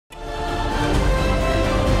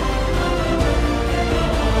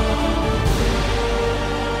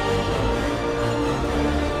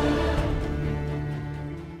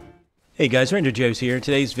Hey guys, Ranger Joe's here.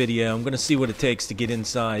 Today's video, I'm going to see what it takes to get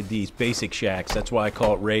inside these basic shacks. That's why I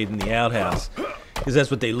call it raiding the outhouse, because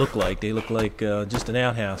that's what they look like. They look like just an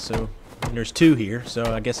outhouse. So and there's two here,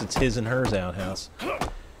 so I guess it's his and hers outhouse.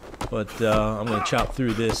 But I'm going to chop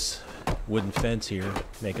through this wooden fence here,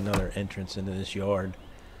 make another entrance into this yard.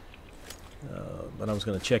 But I was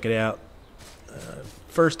going to check it out.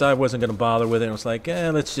 First I wasn't going to bother with it. I was like,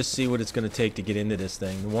 let's just see what it's going to take to get into this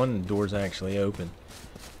thing. The one door's actually open.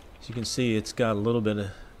 As you can see, it's got a little bit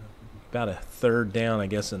of, about a third down, I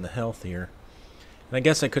guess, in the health here. And I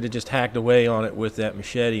guess I could have just hacked away on it with that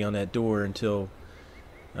machete on that door until,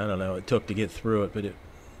 I don't know, it took to get through it, but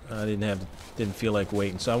I didn't feel like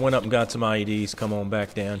waiting. So I went up and got some IEDs, come on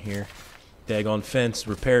back down here. Daggone fence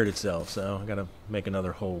repaired itself, so I gotta make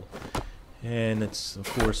another hole. And it's, of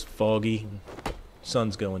course, foggy,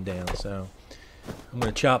 sun's going down, so I'm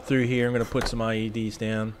gonna chop through here. I'm gonna put some IEDs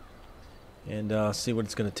down and see what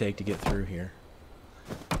it's going to take to get through here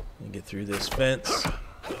and get through this fence.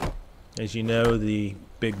 As you know, the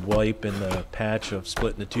big wipe and the patch of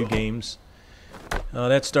split into two games,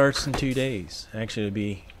 that starts in 2 days. Actually, it'll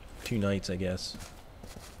be 2 nights, I guess.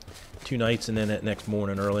 2 nights, and then that next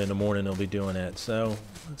morning, early in the morning, they'll be doing that. So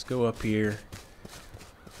let's go up here.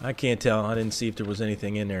 I can't tell. I didn't see if there was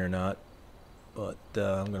anything in there or not, but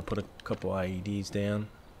I'm going to put a couple IEDs down.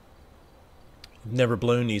 I've never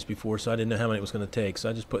blown these before, so I didn't know how many it was going to take. So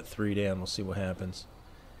I just put 3 down. We'll see what happens.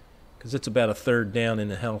 Because it's about a third down in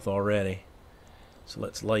the health already. So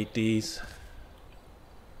let's light these.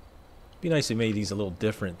 It'd be nice if they made these a little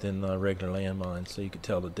different than regular landmines, so you could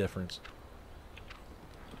tell the difference.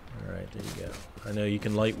 Alright, there you go. I know you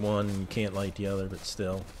can light one and you can't light the other, but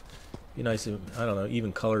still. It'd be nice if, I don't know,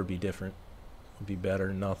 even color would be different. Would be better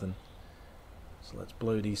than nothing. So let's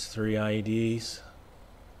blow these 3 IEDs.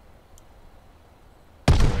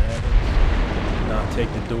 Not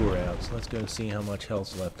take the door out, so let's go and see how much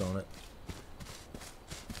health's left on it.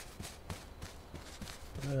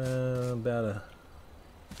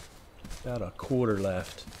 About a quarter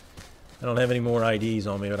left. I don't have any more IDs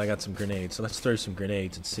on me, but I got some grenades, so let's throw some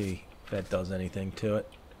grenades and see if that does anything to it.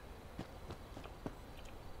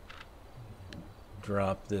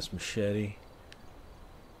 Drop this machete.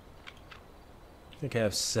 I think I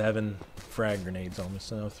have 7 frag grenades on me,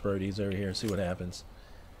 so I'll throw these over here and see what happens.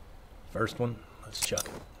 First one, let's chuck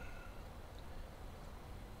it.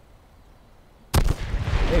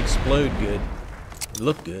 They explode good. They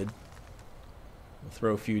look good. We'll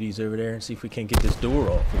throw a few of these over there and see if we can't get this door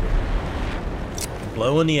off here.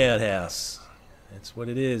 Blowing the outhouse. That's what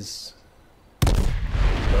it is.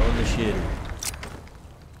 Blowing the shitter.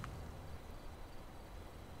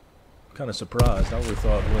 I'm kind of surprised. I would have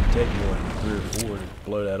thought it wouldn't take more than 3 or 4 to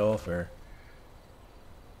blow that off there.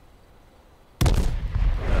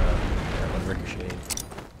 Ricocheted.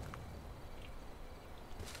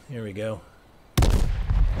 Here we go.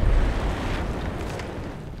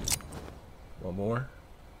 One more.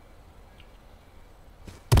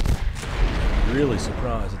 I'm really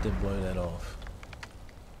surprised it didn't blow that off.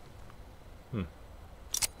 Let's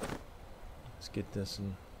get this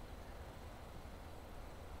in.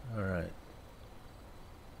 Alright.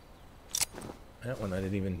 That one I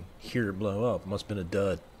didn't even hear it blow up. Must have been a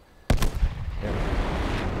dud. There we go.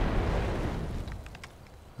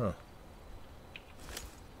 Huh.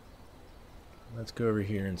 Let's go over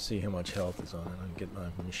here and see how much health is on it. I'll get my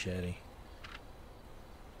machete.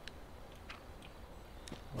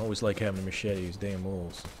 I always like having a machete, these damn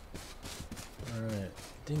wolves. Alright.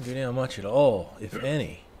 Didn't go down much at all, if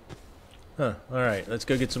any. Huh. Alright, let's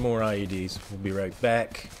go get some more IEDs. We'll be right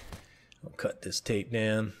back. I'll cut this tape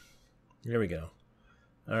down. There we go.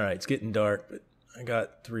 Alright, it's getting dark, but I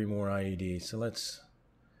got 3 more IEDs. So let's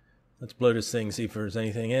blow this thing and see if there's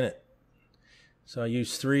anything in it. So I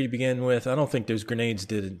used 3 to begin with. I don't think those grenades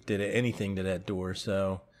did anything to that door,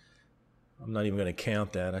 so I'm not even going to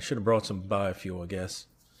count that. I should have brought some biofuel, I guess.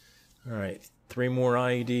 Alright, 3 more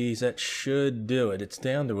IEDs. That should do it. It's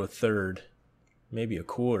down to a third, maybe a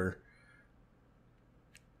quarter.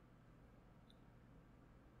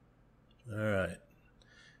 Alright.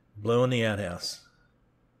 Blowing the outhouse.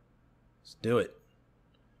 Let's do it.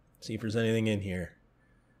 See if there's anything in here.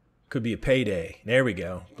 Could be a payday. There we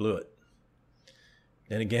go. Blew it.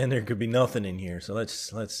 Then again, there could be nothing in here. So let's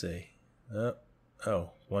see.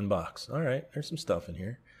 Oh, 1 box. All right, there's some stuff in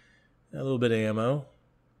here. Got a little bit of ammo.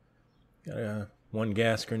 Got 1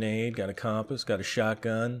 gas grenade. Got a compass. Got a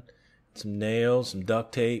shotgun. Some nails. Some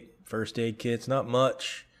duct tape. First aid kits. Not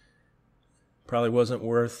much. Probably wasn't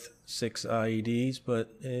worth 6 IEDs,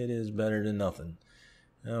 but it is better than nothing.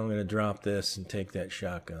 Now I'm going to drop this and take that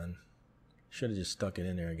shotgun. Should have just stuck it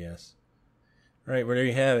in there, I guess. Alright, well, there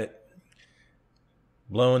you have it.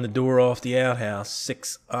 blowing the door off the outhouse.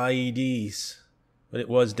 6 IEDs. But it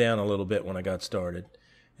was down a little bit when I got started.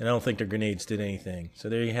 And I don't think the grenades did anything. So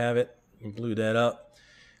there you have it. We blew that up.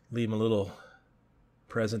 Leave him a little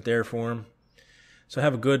present there for him. So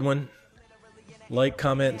have a good one. Like,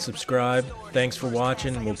 comment, and subscribe. Thanks for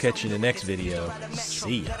watching. We'll catch you in the next video.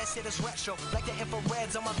 See ya. Like the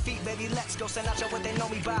infrareds on my feet, baby, let's go. Send out what they know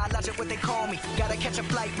me by, logic what they call me. Gotta catch a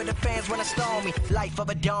flight with the fans when I storm me. Life of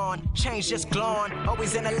a dawn, change just glowing.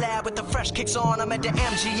 Always in the lab with the fresh kicks on. I'm at the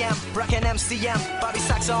MGM, rockin' MCM. Bobby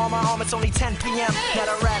Sacks on my arm, it's only 10 p.m. Got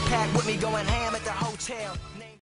a rat pack with me going ham at the hotel.